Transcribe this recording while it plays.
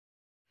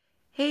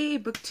Hey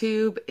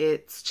booktube,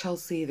 it's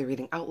Chelsea the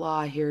Reading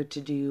Outlaw here to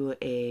do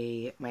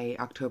my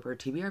October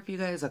TBR for you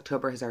guys.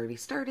 October has already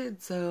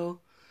started,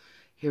 so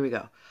here we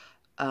go.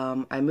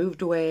 I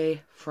moved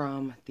away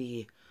from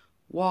the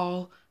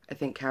wall. I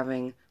think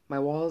having my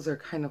walls are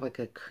kind of like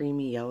a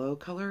creamy yellow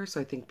color, so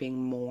I think being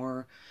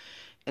more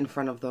in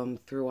front of them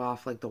threw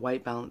off like the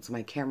white balance of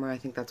my camera. I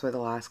think that's why the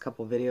last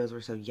couple videos were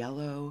so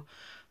yellow.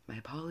 My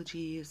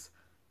apologies.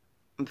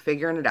 I'm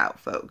figuring it out,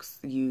 folks.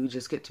 You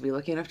just get to be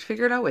lucky enough to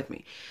figure it out with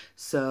me.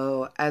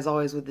 So, as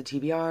always with the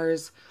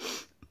TBRs,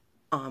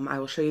 I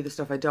will show you the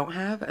stuff I don't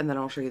have, and then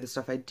I'll show you the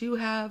stuff I do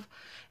have.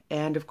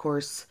 And of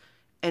course,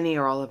 any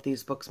or all of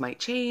these books might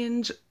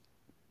change.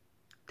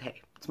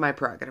 Hey, it's my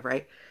prerogative,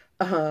 right?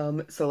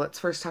 So let's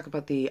first talk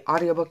about the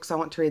audiobooks I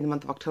want to read in the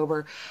month of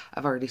October.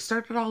 I've already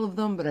started all of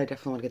them, but I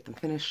definitely want to get them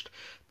finished.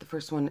 The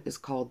first one is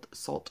called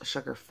Salt,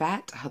 Sugar,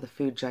 Fat, How the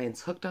Food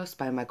Giants Hooked Us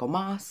by Michael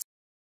Moss.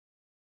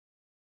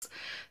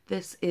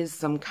 This is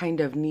some kind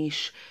of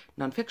niche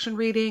nonfiction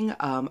reading.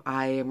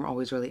 I am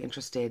always really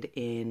interested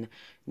in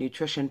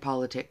nutrition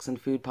politics and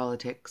food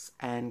politics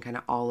and kind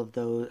of all of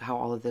those, how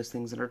all of those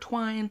things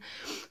intertwine.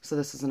 So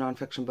this is a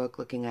nonfiction book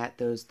looking at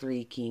those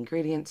three key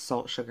ingredients,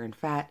 salt, sugar, and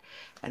fat,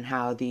 and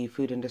how the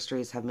food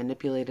industries have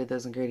manipulated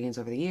those ingredients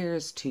over the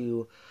years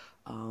to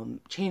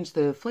change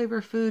the flavor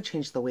of food,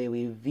 change the way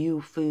we view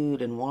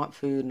food and want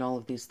food and all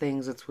of these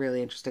things. It's a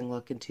really interesting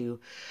look into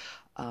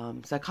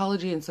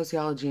psychology and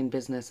sociology and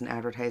business and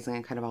advertising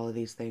and kind of all of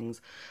these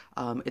things.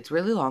 It's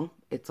really long.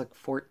 It's like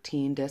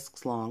 14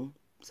 discs long,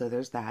 so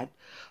there's that.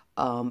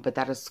 But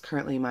that is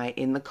currently my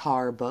in the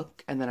car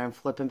book, and then I'm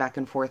flipping back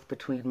and forth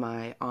between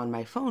my on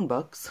my phone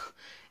books.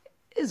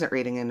 Isn't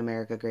reading in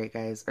America great,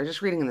 guys? Or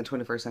just reading in the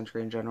 21st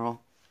century in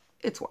general?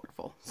 It's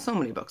wonderful. So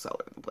many books all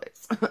over the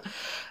place.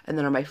 And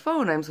then on my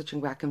phone, I'm switching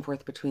back and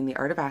forth between The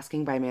Art of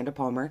Asking by Amanda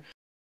Palmer,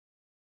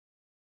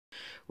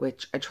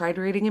 which I tried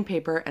reading in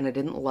paper and I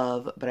didn't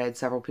love, but I had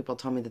several people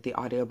tell me that the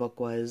audiobook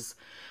was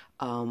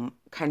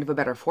kind of a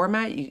better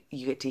format. You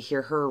get to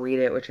hear her read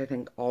it, which I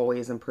think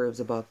always improves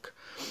a book.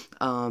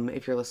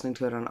 If you're listening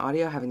to it on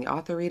audio, having the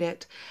author read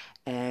it.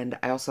 And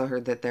I also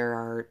heard that there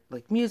are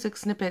like music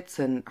snippets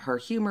and her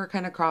humor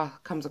kind of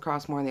comes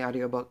across more in the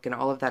audiobook, and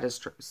all of that is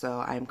true.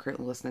 So I'm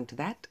currently listening to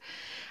that.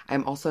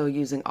 I'm also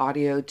using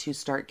audio to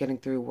start getting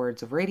through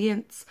Words of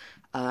Radiance.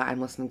 I'm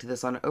listening to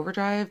this on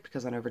Overdrive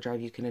because on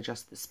Overdrive you can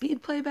adjust the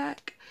speed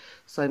playback.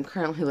 So I'm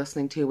currently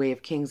listening to Way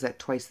of Kings at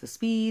twice the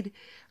speed.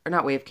 Or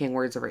not Way of King,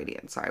 Words of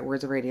Radiance. Sorry,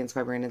 Words of Radiance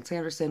by Brandon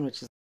Sanderson,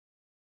 which is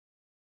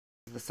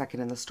the second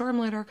in the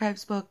Stormlight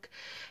Archives book,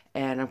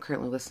 and I'm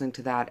currently listening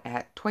to that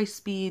at twice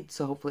speed,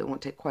 so hopefully it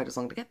won't take quite as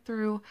long to get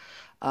through.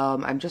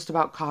 I'm just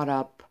about caught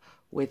up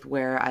with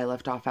where I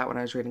left off at when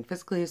I was reading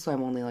physically, so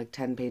I'm only like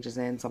 10 pages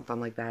in, something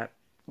like that.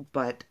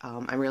 But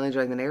I'm really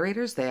enjoying the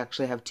narrators. They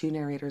actually have two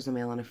narrators, a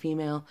male and a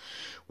female,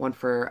 one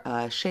for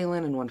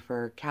Shaylin and one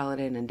for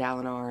Kaladin and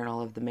Dalinar and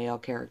all of the male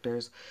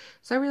characters.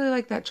 So I really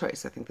like that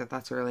choice. I think that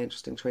that's a really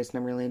interesting choice, and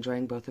I'm really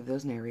enjoying both of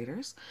those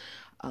narrators.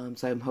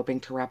 So I'm hoping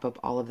to wrap up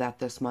all of that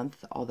this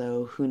month,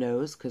 although who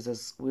knows, because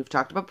as we've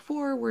talked about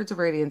before, Words of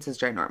Radiance is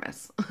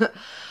ginormous.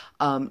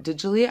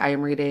 Digitally, I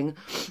am reading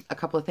a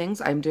couple of things.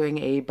 I'm doing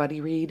a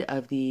buddy read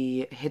of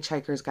The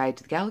Hitchhiker's Guide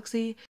to the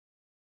Galaxy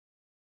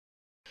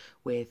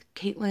with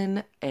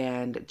Caitlin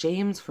and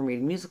James from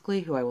Reading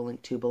Musically, who I will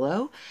link to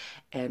below.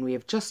 And we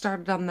have just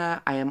started on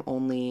that. I am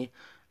only,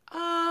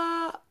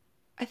 I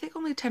think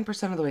only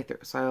 10% of the way through.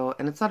 So,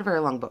 and it's not a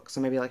very long book,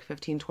 so maybe like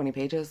 15, 20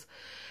 pages.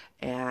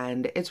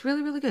 And it's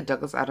really, really good.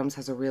 Douglas Adams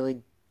has a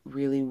really,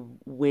 really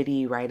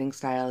witty writing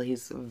style.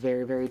 He's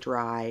very, very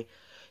dry.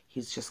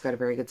 He's just got a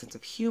very good sense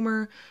of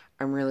humor.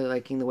 I'm really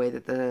liking the way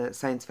that the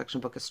science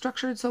fiction book is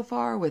structured so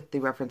far, with the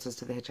references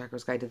to The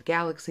Hitchhiker's Guide to the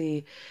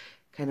Galaxy,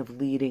 kind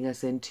of leading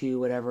us into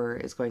whatever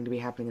is going to be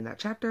happening in that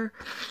chapter,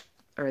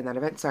 or in that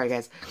event. Sorry,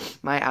 guys.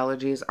 My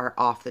allergies are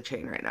off the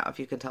chain right now. If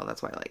you can tell,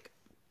 that's why I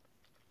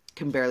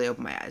can barely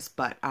open my eyes,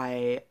 but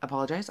I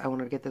apologize. I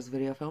wanted to get this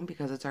video filmed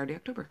because it's already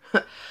October.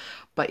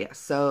 But yes,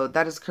 so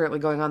that is currently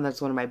going on.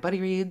 That's one of my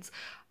buddy reads.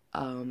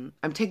 I'm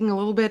taking a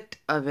little bit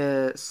of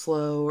a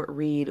slow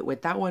read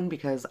with that one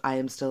because I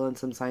am still in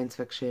some science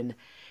fiction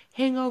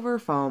hangover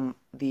from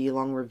the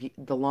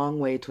long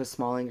way to a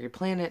small angry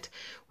planet,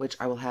 which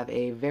I will have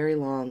a very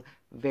long,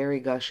 very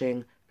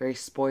gushing, very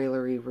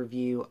spoilery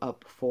review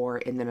up for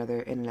in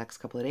the next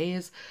couple of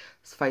days.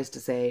 Suffice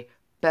to say,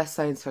 best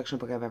science fiction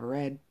book I've ever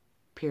read.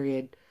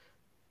 Period.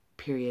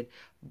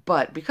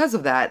 But because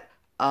of that,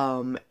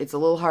 it's a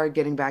little hard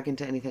getting back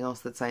into anything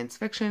else that's science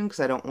fiction because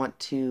I don't want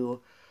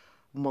to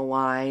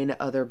malign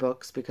other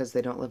books because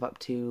they don't live up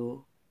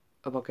to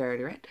a book I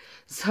already read.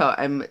 So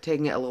I'm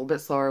taking it a little bit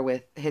slower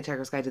with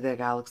Hitchhiker's Guide to the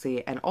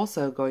Galaxy, and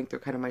also going through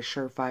kind of my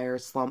surefire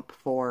slump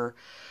for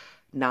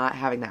not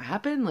having that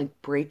happen,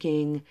 like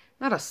breaking,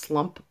 not a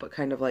slump, but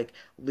kind of like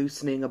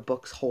loosening a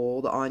book's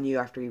hold on you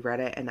after you've read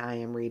it. And I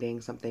am reading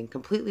something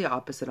completely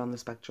opposite on the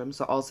spectrum.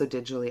 So also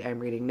digitally, I'm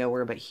reading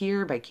Nowhere But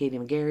Here by Katie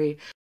McGarry,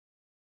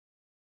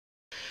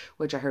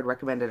 which I heard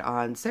recommended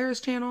on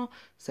Sarah's channel,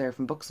 Sarah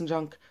from Books and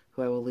Junk.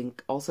 who I will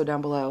link also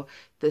down below.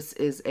 This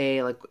is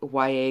a like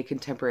YA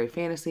contemporary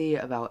fantasy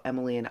about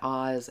Emily and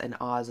Oz, and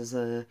Oz is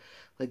a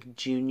like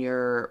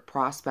junior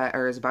prospect,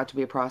 or is about to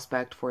be a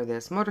prospect for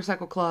this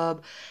motorcycle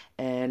club.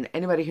 And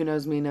anybody who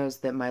knows me knows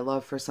that my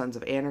love for Sons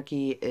of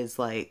Anarchy is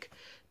like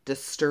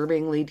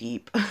disturbingly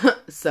deep.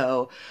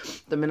 So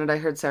the minute I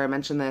heard Sarah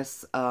mention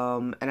this,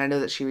 and I know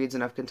that she reads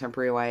enough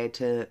contemporary YA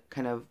to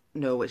kind of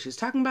know what she's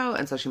talking about,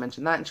 and so she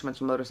mentioned that, and she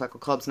mentioned motorcycle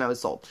clubs, and I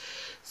was sold.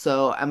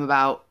 So I'm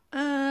about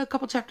a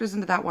couple chapters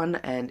into that one,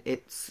 and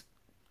it's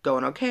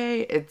going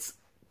okay. It's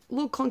a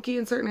little clunky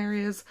in certain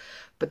areas,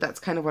 but that's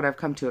kind of what I've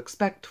come to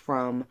expect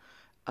from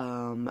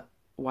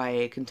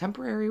YA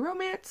contemporary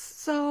romance,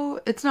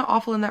 so it's not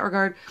awful in that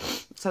regard.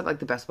 It's not like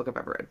the best book I've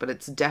ever read, but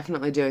it's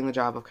definitely doing the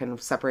job of kind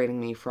of separating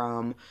me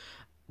from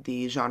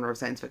the genre of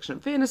science fiction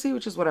and fantasy,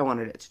 which is what I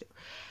wanted it to do.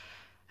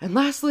 And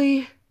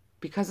lastly,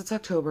 because it's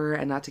October,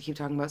 and not to keep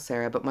talking about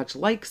Sarah, but much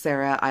like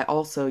Sarah, I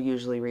also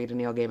usually read a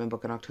Neil Gaiman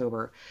book in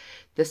October.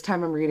 This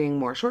time I'm reading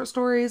more short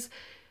stories.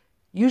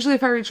 Usually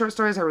if I read short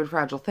stories, I read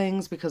Fragile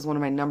Things, because one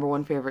of my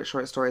 #1 favorite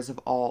short stories of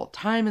all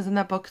time is in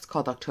that book. It's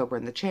called October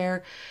in the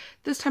Chair.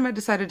 This time I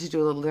decided to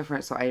do a little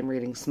different, so I am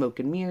reading Smoke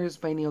and Mirrors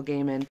by Neil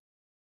Gaiman,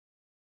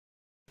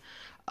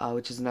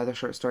 which is another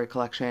short story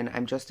collection.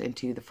 I'm just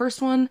into the first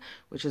one,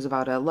 which is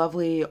about a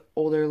lovely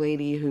older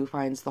lady who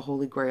finds the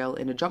Holy Grail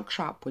in a junk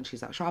shop when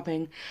she's out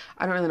shopping.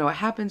 I don't really know what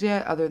happens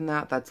yet. Other than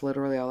that, that's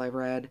literally all I've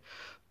read.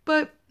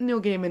 But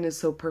Neil Gaiman is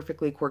so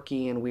perfectly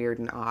quirky and weird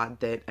and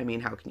odd that, I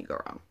mean, how can you go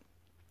wrong?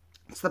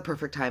 It's the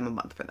perfect time of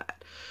month for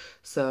that.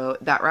 So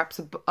that wraps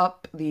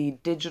up the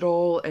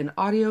digital and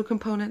audio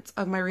components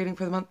of my reading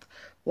for the month.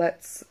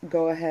 Let's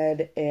go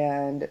ahead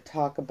and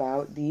talk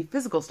about the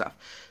physical stuff.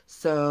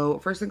 So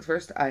first things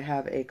first, I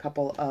have a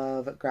couple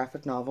of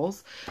graphic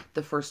novels.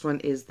 The first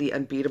one is The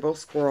Unbeatable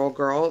Squirrel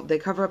Girl. They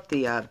cover up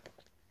the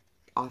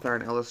author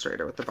and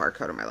illustrator with the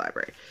barcode in my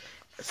library.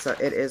 So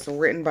it is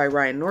written by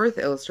Ryan North,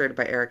 illustrated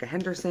by Erica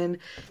Henderson.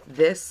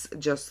 This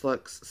just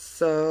looks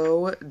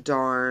so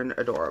darn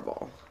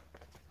adorable.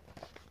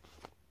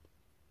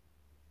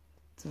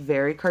 It's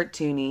very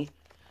cartoony,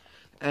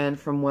 and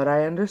from what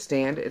I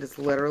understand, it is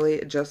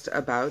literally just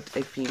about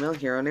a female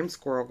hero named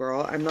Squirrel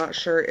Girl. I'm not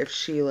sure if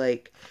she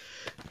like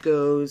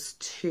goes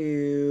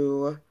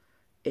to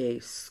a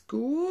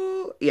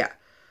school. Yeah.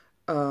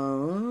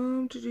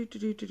 I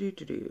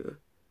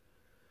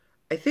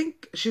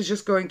think she's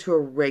just going to a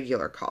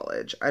regular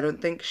college. I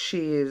don't think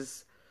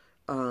she's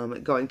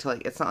going to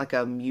like, it's not like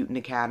a mutant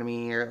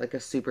academy or like a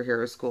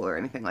superhero school or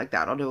anything like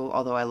that.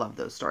 Although I love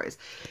those stories.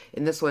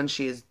 In this one,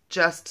 she is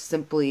just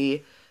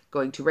simply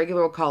going to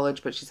regular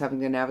college, but she's having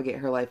to navigate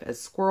her life as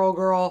Squirrel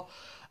Girl.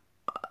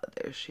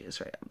 There she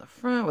is right on the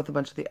front with a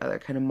bunch of the other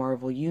kind of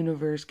Marvel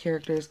Universe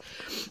characters.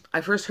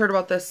 I first heard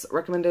about this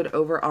recommended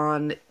over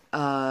on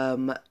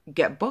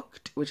Get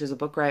Booked, which is a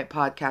Book Riot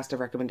podcast of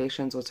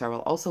recommendations, which I will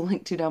also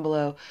link to down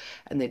below.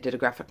 And they did a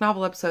graphic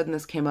novel episode, and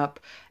this came up,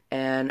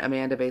 and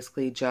Amanda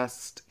basically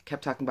just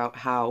kept talking about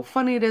how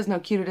funny it is and how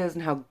cute it is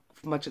and how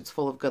much it's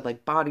full of good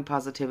like body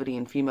positivity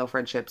and female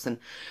friendships and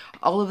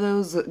all of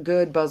those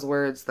good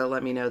buzzwords that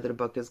let me know that a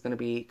book is going to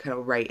be kind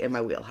of right in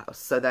my wheelhouse.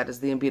 So that is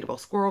The Unbeatable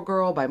Squirrel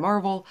Girl by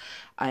Marvel.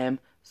 I am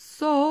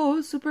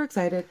so super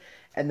excited.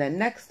 And then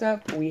next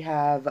up we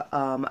have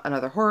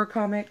another horror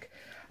comic.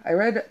 I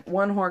read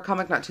one horror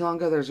comic not too long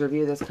ago. There's a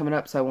review that's coming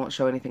up, so I won't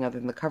show anything other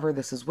than the cover.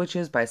 This is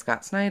Witches by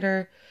Scott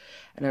Snyder.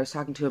 And I was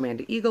talking to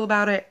Amanda Eagle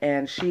about it,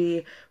 and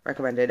she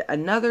recommended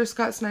another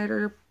Scott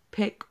Snyder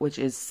pick, which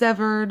is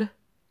Severed.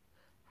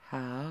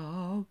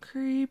 How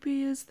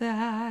creepy is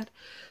that?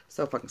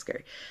 So fucking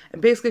scary.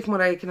 And basically, from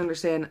what I can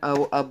understand,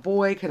 a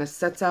boy kind of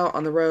sets out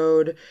on the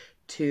road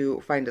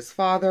to find his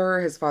father.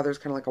 His father's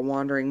kind of like a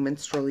wandering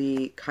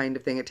minstrel-y kind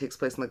of thing. It takes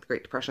place in like the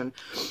Great Depression.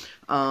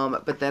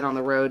 But then on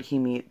the road, he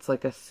meets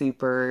like a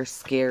super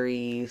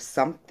scary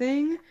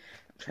something. I'm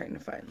trying to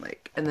find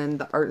like, and then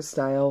the art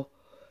style,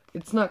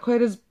 it's not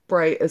quite as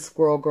bright as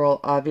Squirrel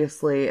Girl,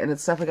 obviously, and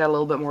it's definitely got a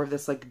little bit more of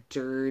this like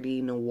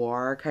dirty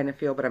noir kind of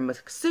feel, but I'm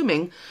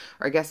assuming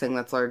or guessing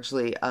that's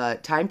largely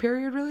time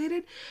period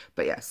related.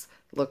 But yes,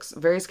 looks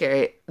very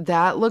scary.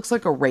 That looks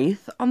like a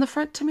wraith on the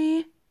front to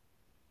me,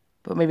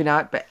 but maybe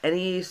not. But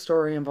any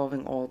story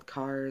involving old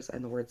cars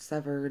and the word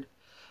severed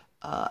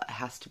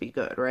has to be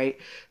good, right?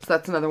 So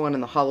that's another one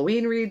in the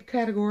Halloween read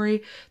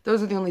category.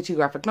 Those are the only two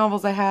graphic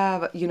novels I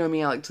have. You know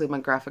me, I like to leave my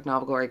graphic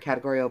novel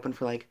category open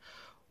for like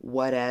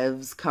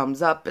whatevs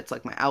comes up. It's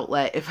like my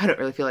outlet if I don't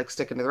really feel like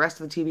sticking to the rest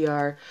of the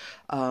TBR.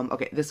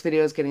 Okay, this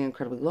video is getting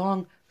incredibly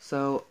long,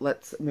 so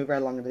let's move right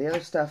along into the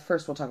other stuff.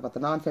 First, we'll talk about the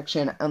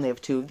nonfiction. I only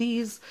have 2 of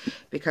these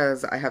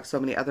because I have so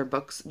many other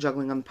books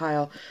juggling on the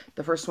pile.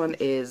 The first one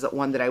is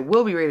one that I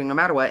will be reading no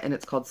matter what, and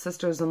it's called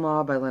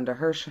Sisters-in-Law by Linda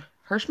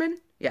Hirschman?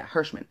 Yeah,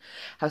 Hirschman.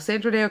 How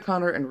Sandra Day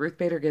O'Connor and Ruth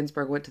Bader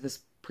Ginsburg went to the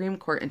Supreme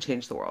Court and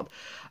changed the world.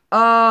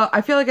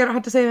 I feel like I don't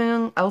have to say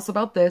anything else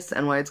about this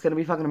and why it's going to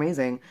be fucking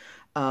amazing.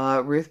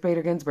 Ruth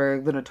Bader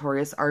Ginsburg, the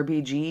notorious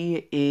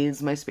RBG,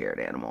 is my spirit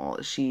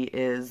animal. She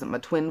is my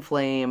twin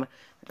flame.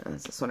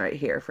 That's this one right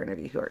here for any of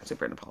you who aren't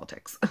super into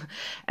politics.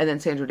 And then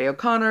Sandra Day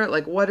O'Connor,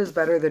 like what is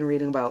better than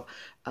reading about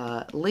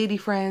lady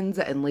friends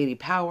and lady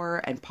power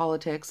and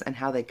politics and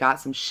how they got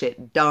some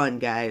shit done,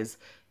 guys.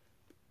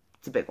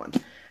 It's a big one.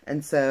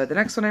 And so the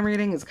next one I'm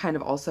reading is kind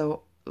of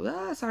also,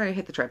 sorry, I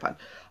hit the tripod.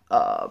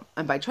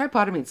 And by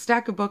tripod, I mean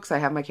stack of books. I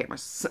have my camera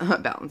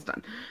balanced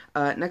on.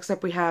 Next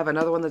up, we have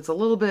another one that's a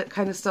little bit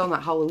kind of still in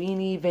that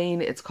Halloween-y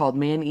vein. It's called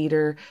Man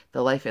Eater,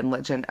 The Life and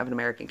Legend of an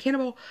American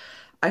Cannibal.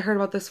 I heard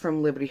about this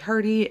from Liberty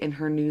Hardy in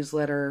her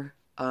newsletter,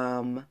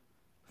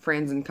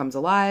 Franzen Comes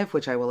Alive,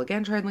 which I will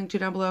again try and link to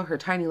down below, her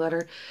tiny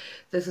letter.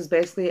 This is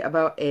basically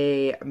about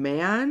a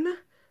man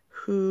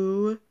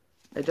who,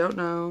 I don't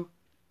know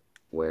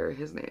where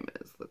his name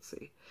is. Let's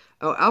see.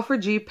 Oh,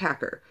 Alfred G.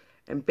 Packer.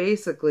 And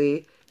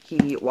basically,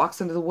 he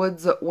walks into the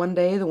woods one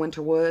day, the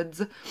winter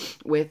woods,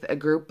 with a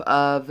group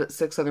of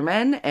 6 other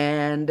men,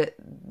 and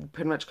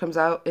pretty much comes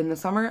out in the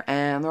summer,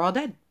 and they're all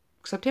dead,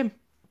 except him.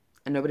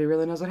 And nobody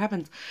really knows what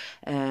happens.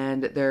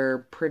 And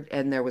there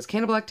was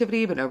cannibal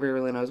activity, but nobody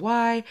really knows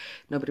why.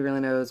 Nobody really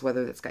knows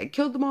whether this guy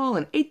killed them all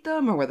and ate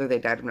them, or whether they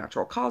died of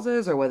natural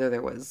causes, or whether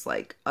there was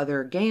like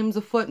other games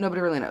afoot.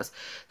 Nobody really knows.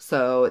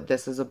 So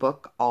this is a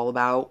book all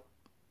about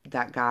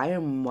that guy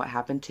and what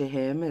happened to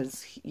him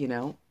as, you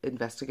know,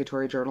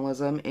 investigatory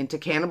journalism into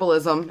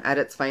cannibalism at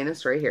its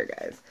finest right here,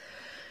 guys.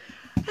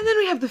 And then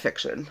we have the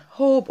fiction.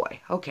 Oh boy.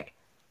 Okay.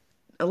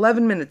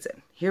 11 minutes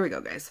in. Here we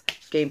go, guys.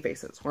 Game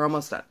faces. We're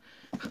almost done.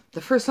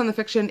 The first on the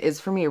fiction is,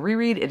 for me, a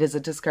reread. It is A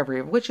Discovery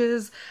of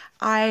Witches.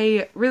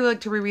 I really like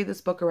to reread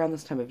this book around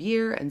this time of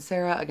year, and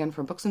Sarah, again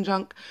from Books and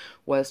Junk,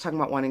 was talking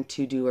about wanting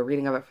to do a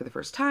reading of it for the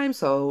first time,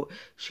 so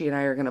she and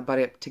I are going to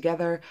buddy up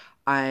together.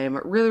 I'm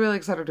really, really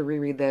excited to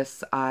reread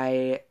this.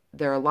 There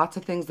are lots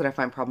of things that I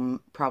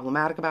find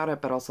problematic about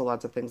it, but also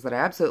lots of things that I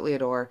absolutely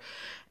adore,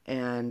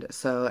 and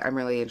so I'm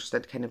really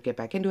interested to kind of get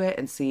back into it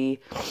and see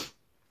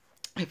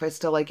if I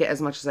still like it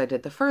as much as I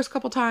did the first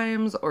couple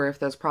times, or if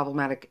those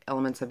problematic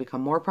elements have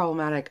become more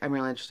problematic. I'm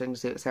really interested to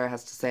see what Sarah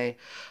has to say.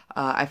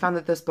 I found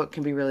that this book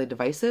can be really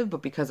divisive,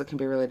 but because it can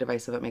be really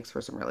divisive, it makes for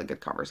some really good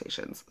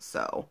conversations.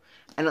 So,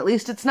 and at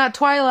least it's not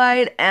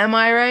Twilight. Am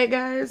I right,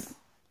 guys?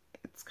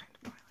 It's kind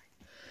of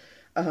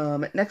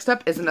Twilight. Next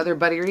up is another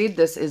buddy read.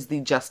 This is The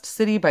Just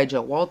City by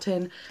Jill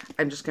Walton.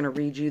 I'm just going to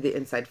read you the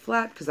inside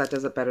flat because that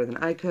does it better than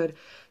I could.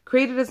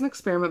 Created as an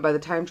experiment by the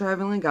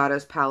time-traveling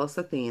goddess Pallas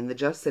Athene, the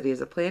Just City is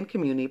a planned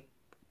community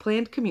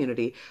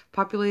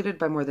populated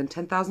by more than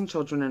 10,000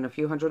 children and a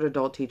few hundred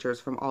adult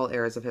teachers from all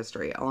eras of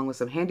history, along with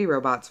some handy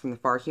robots from the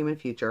far human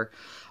future,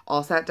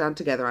 all sat down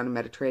together on a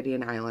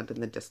Mediterranean island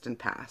in the distant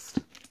past.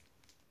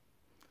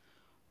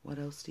 What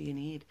else do you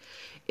need?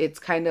 It's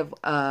kind of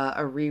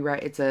a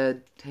rewrite. It's a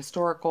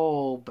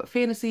historical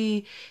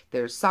fantasy.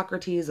 There's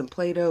Socrates and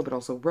Plato, but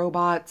also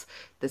robots.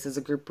 This is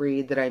a group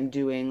read that I'm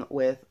doing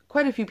with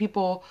quite a few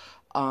people.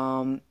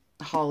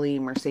 Holly,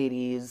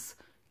 Mercedes,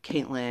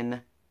 Caitlin.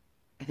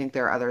 I think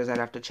there are others I'd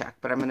have to check,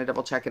 but I'm going to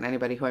double check, and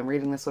anybody who I'm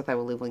reading this with, I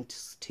will leave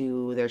links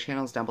to their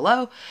channels down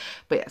below.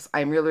 But yes,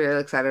 I'm really,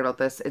 really excited about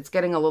this. It's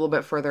getting a little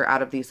bit further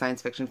out of the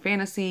science fiction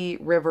fantasy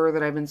river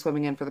that I've been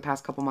swimming in for the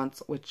past couple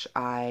months, which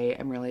I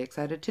am really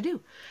excited to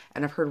do.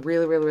 And I've heard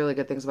really, really, really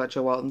good things about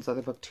Joe Walton's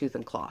other book, Tooth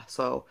and Claw.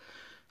 So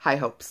high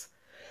hopes.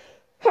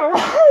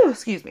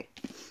 Excuse me.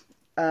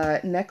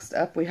 Next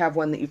up, we have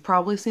one that you've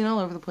probably seen all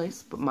over the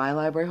place, but my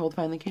library hold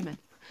finally came in.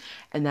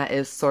 And that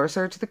is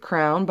Sorcerer to the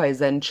Crown by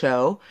Zen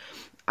Cho.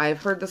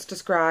 I've heard this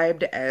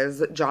described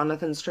as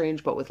Jonathan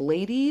Strange but with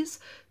ladies,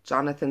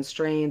 Jonathan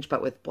Strange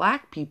but with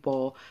black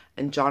people,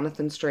 and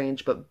Jonathan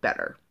Strange but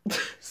better.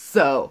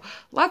 So,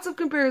 lots of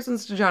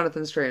comparisons to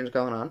Jonathan Strange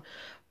going on.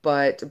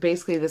 But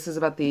basically this is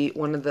about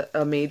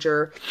a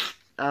major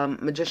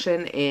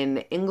magician in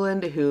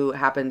England who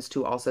happens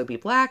to also be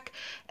black.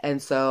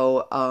 And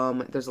so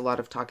there's a lot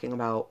of talking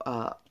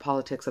about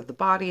politics of the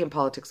body and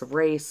politics of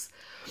race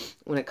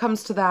when it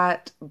comes to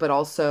that. But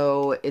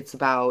also it's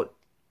about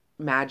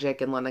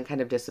magic in London kind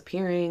of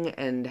disappearing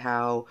and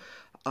how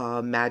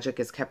magic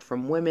is kept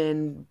from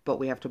women, but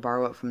we have to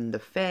borrow it from the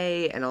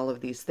Fae and all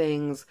of these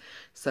things.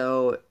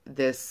 So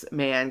this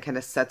man kind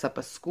of sets up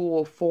a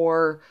school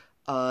for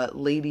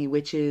lady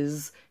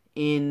witches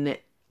in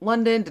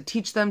London to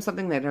teach them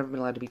something they've never been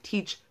allowed to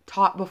be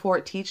taught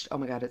before. Oh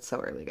my god, it's so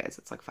early, guys.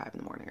 It's like 5 in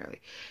the morning early.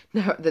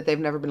 No, that they've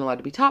never been allowed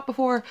to be taught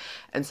before.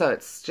 And so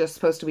it's just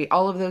supposed to be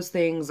all of those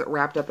things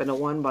wrapped up into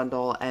one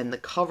bundle, and the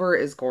cover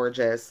is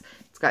gorgeous.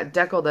 It's got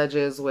deckled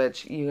edges,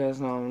 which you guys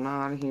know I'm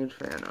not a huge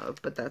fan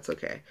of, but that's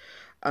okay.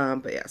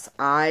 But yes,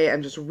 I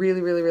am just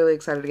really, really, really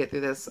excited to get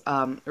through this.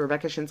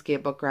 Rebecca Shinsky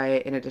at Book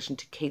Riot, in addition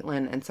to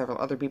Caitlin and several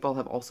other people,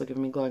 have also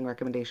given me glowing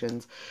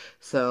recommendations.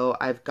 So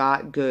I've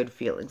got good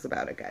feelings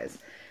about it, guys.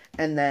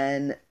 And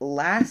then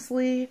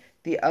lastly,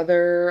 the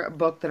other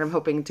book that I'm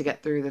hoping to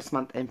get through this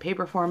month in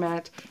paper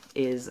format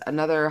is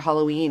another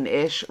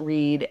Halloween-ish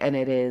read, and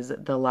it is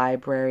The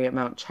Library at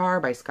Mount Char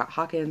by Scott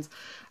Hawkins.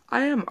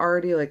 I am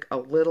already like a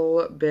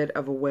little bit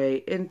of a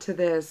way into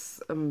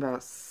this. I'm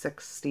about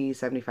 60,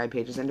 75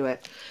 pages into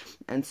it.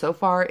 And so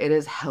far it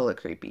is hella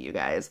creepy, you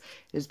guys.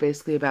 It is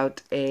basically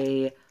about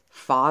a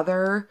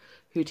father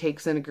who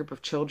takes in a group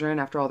of children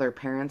after all their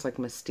parents like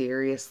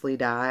mysteriously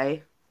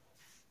die.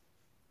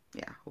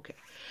 Yeah, okay.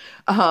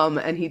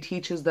 And he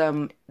teaches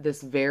them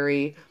this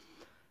very,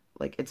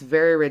 like, it's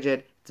very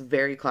rigid, it's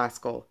very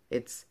classical,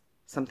 it's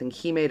something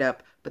he made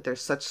up, but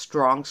there's such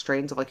strong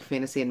strains of like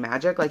fantasy and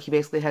magic. Like, he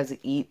basically has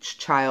each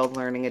child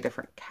learning a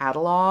different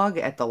catalog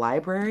at the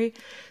library.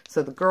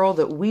 So the girl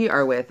that we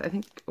are with, I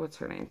think, what's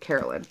her name?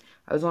 Carolyn.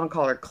 I always want to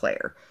call her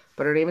Claire,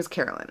 but her name is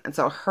Carolyn. And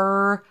so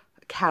her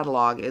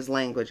catalog is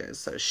languages.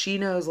 So she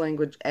knows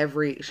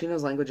she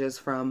knows languages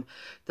from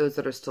those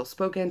that are still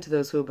spoken to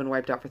those who have been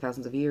wiped out for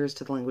thousands of years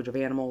to the language of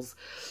animals.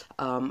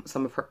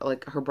 Some of her,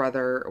 like her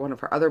brother, one of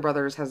her other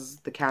brothers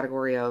has the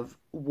category of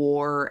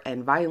war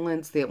and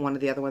violence. One of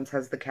the other ones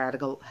has the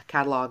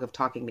catalog of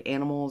talking to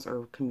animals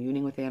or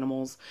communing with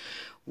animals.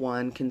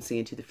 One can see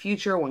into the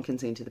future, one can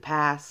see into the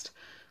past,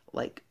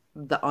 like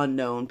the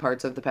unknown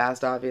parts of the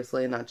past,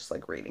 obviously, not just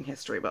like reading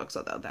history books,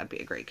 although that'd be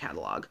a great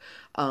catalog.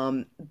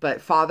 But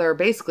father,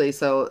 basically,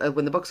 so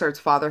when the book starts,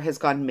 father has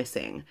gone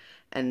missing,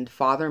 and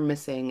father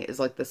missing is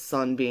like the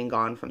son being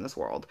gone from this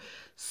world.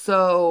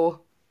 So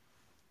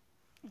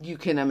you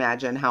can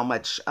imagine how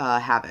much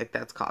havoc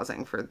that's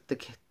causing for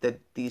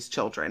these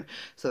children.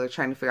 So they're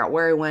trying to figure out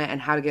where he went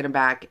and how to get him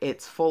back.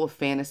 It's full of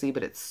fantasy,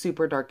 but it's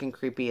super dark and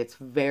creepy. It's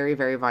very,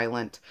 very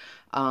violent.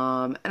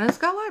 And it's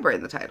got library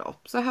in the title.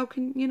 So how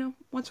can,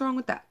 what's wrong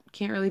with that?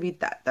 Can't really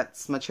beat that.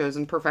 That's my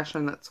chosen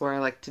profession. That's where I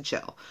like to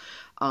chill.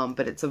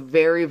 But it's a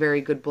very,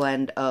 very good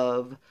blend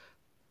of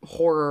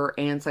horror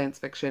and science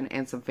fiction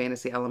and some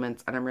fantasy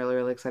elements. And I'm really,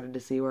 really excited to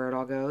see where it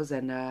all goes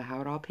and how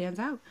it all pans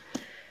out.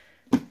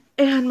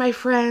 And my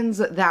friends,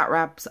 that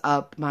wraps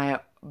up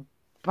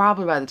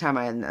probably by the time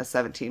I end a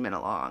 17-minute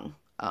long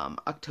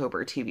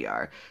October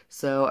TBR.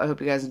 So I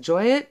hope you guys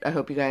enjoy it. I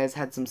hope you guys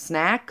had some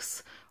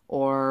snacks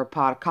or a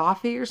pot of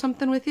coffee or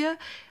something with you.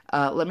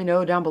 Let me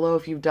know down below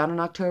if you've done an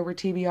October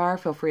TBR.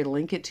 Feel free to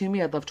link it to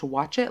me. I'd love to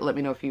watch it. Let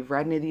me know if you've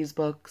read any of these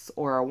books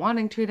or are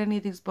wanting to read any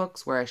of these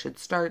books, where I should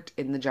start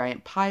in the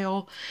giant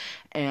pile.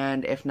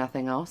 And if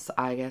nothing else,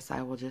 I guess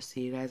I will just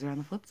see you guys around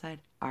the flip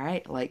side. All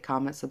right, like,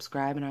 comment,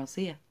 subscribe, and I'll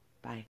see you. Bye.